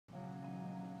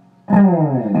Hey,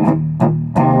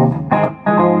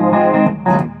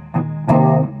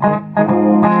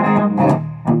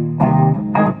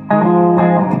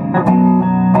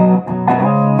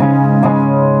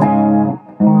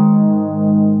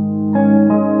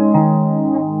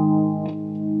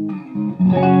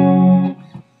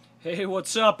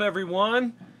 what's up,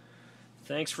 everyone?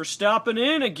 Thanks for stopping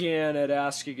in again at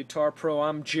Ask a Guitar Pro.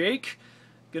 I'm Jake.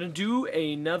 Gonna do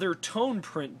another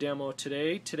TonePrint demo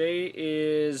today. Today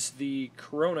is the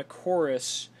Corona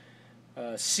Chorus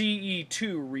CE-2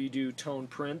 redo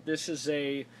TonePrint. This is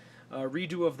a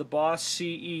redo of the Boss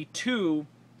CE-2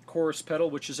 chorus pedal,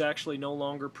 which is actually no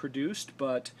longer produced,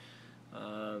 but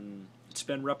it's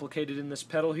been replicated in this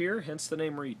pedal here, hence the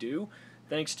name redo.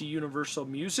 Thanks to Universal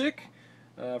Music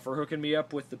for hooking me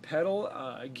up with the pedal.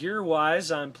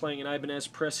 Gear-wise, I'm playing an Ibanez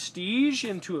Prestige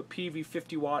into a PV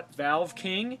 50-watt Valve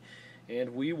King,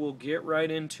 and we will get right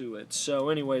into it. So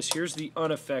anyways, here's the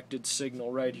unaffected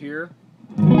signal right here.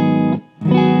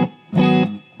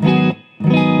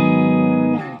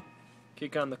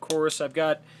 Kick on the chorus. I've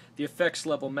got the effects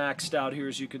level maxed out here,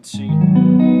 as you can see.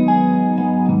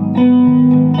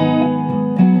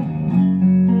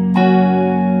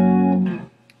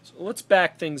 Let's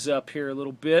back things up here a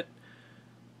little bit.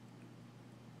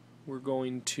 We're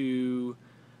going to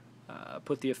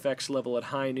put the effects level at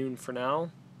high noon for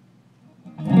now.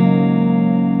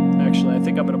 Actually, I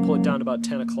think I'm going to pull it down to about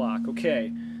 10 o'clock.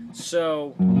 Okay,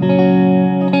 so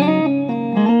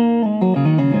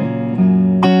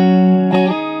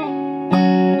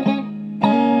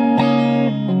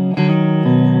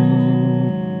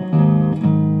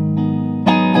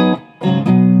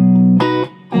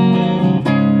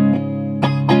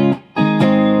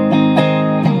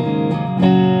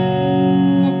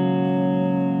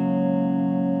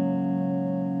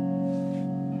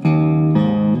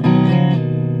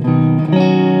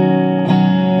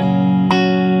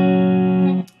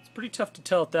tough to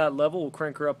tell at that level. We'll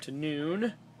crank her up to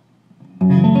noon.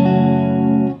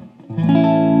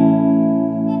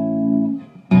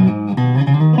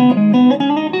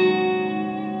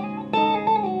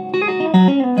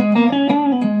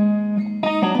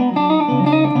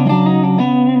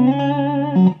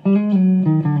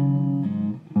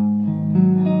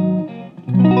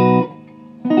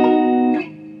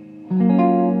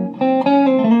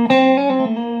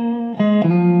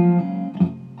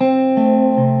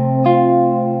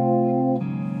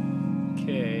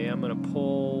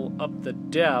 Up the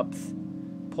depth,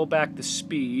 pull back the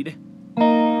speed.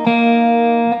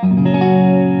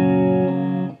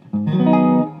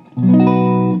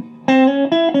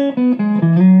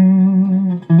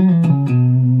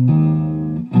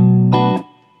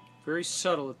 Very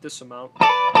subtle at this amount.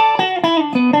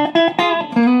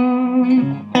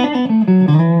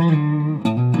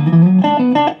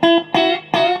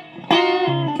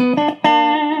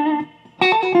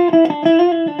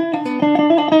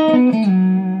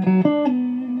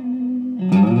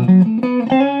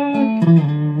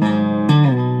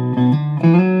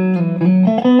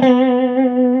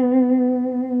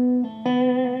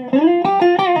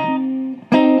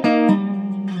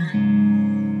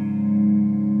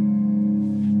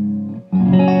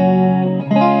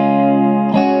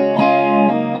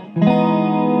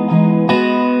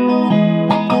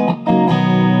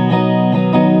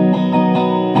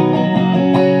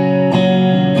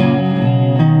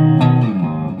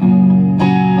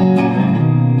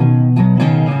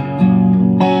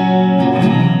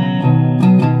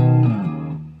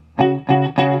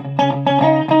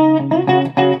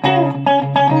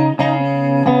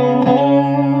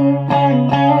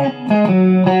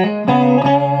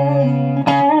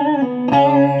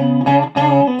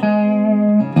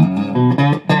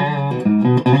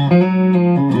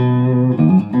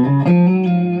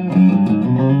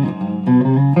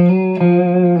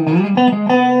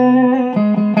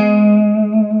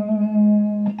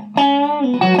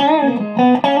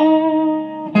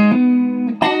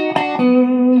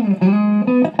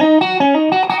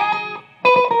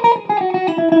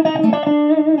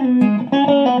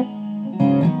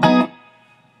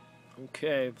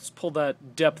 Okay, let's pull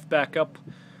that depth back up,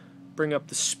 bring up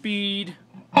the speed.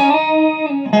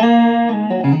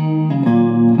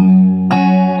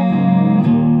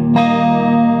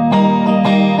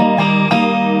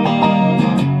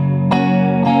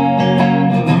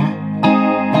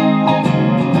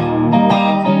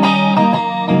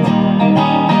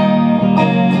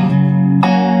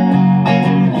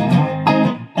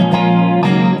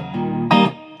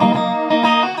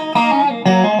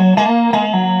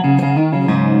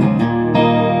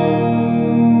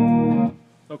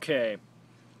 Okay,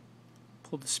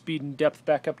 pull the speed and depth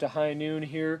back up to high noon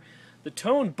here. The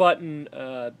tone button,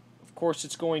 of course,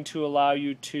 it's going to allow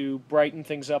you to brighten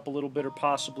things up a little bit or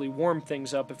possibly warm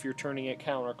things up if you're turning it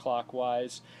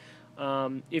counterclockwise.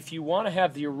 If you want to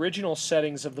have the original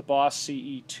settings of the Boss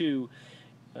CE-2,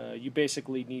 you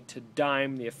basically need to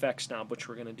dime the effects knob, which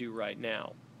we're going to do right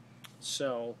now.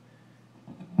 So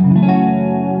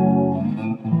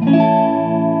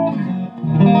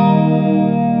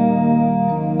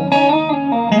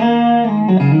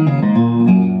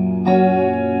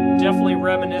definitely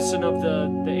reminiscent of the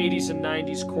 80s and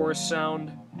 90s chorus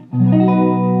sound.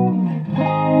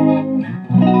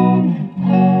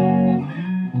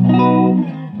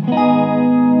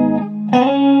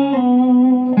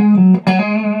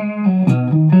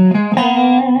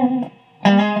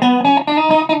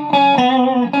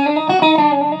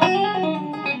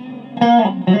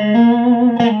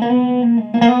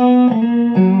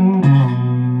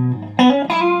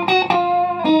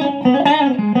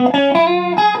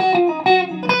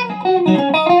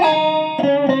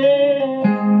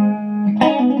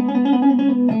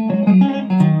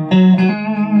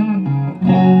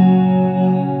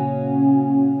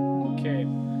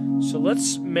 So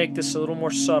let's make this a little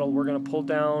more subtle. We're going to pull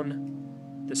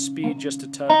down the speed just a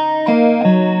touch.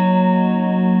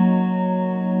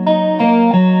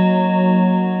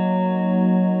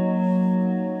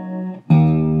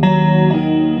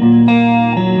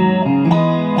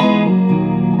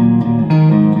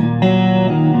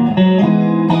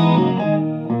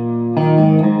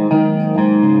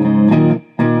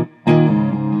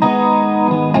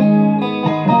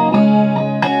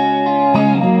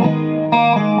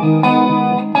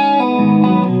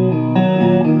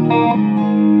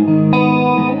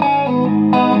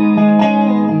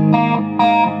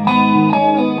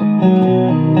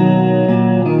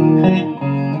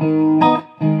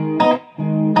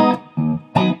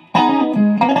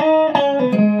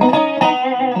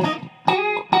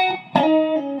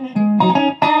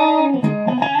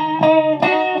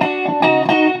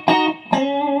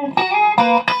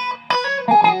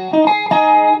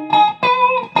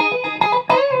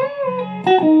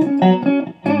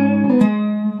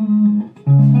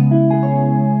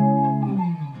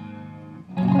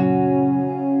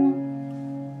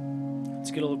 Let's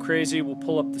get a little crazy. We'll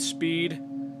pull up the speed.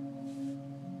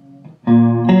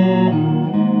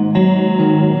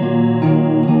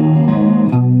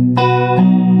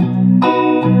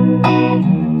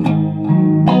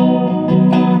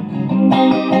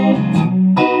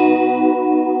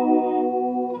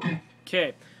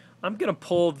 Okay, I'm going to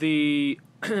pull the,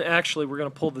 actually we're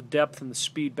going to pull the depth and the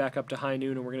speed back up to high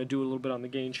noon, and we're going to do a little bit on the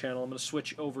gain channel. I'm going to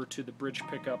switch over to the bridge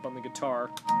pickup on the guitar.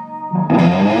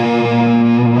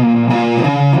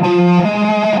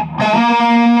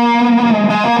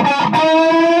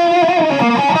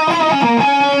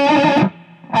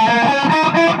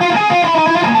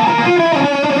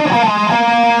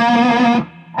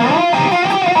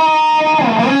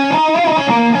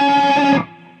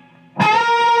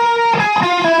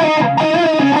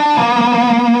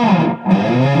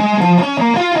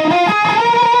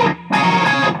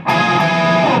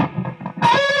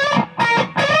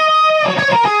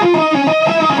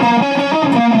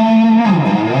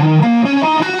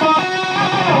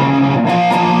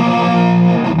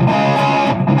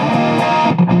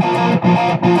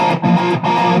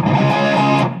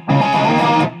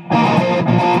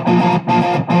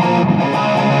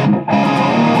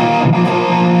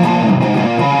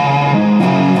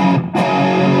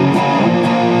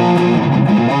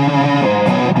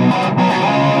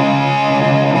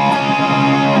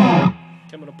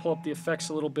 Pull up the effects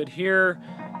a little bit here.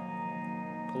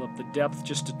 Pull up the depth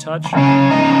just a touch.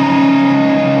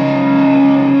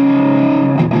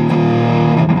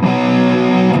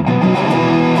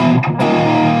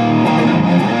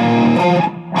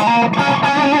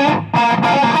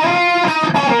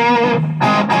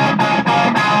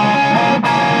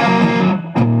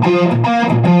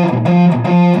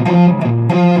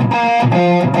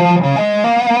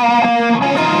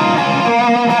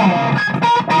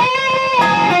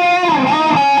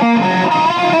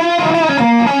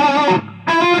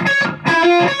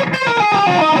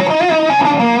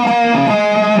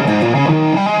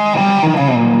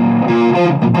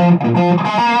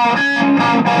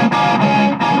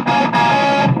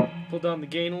 Pull down the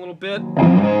gain a little bit.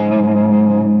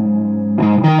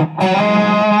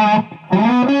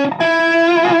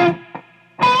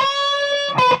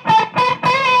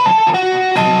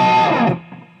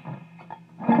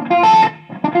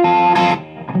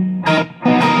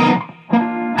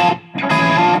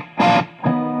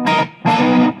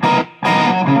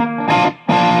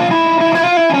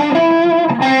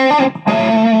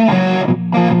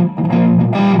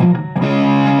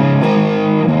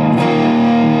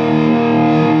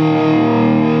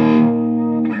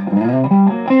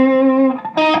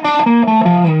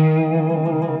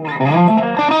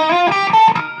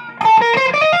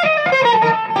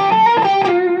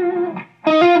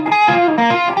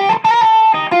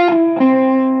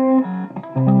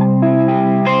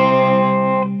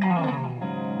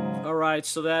 Alright,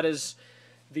 so that is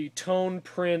the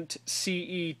TonePrint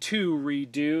CE-2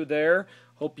 redo there.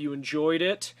 Hope you enjoyed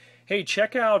it. Hey,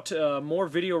 check out more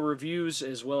video reviews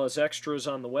as well as extras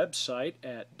on the website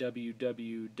at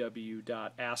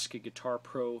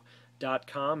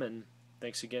www.askaguitarpro.com, and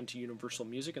thanks again to Universal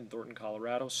Music in Thornton,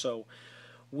 Colorado. So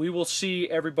we will see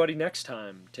everybody next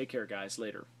time. Take care, guys.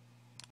 Later.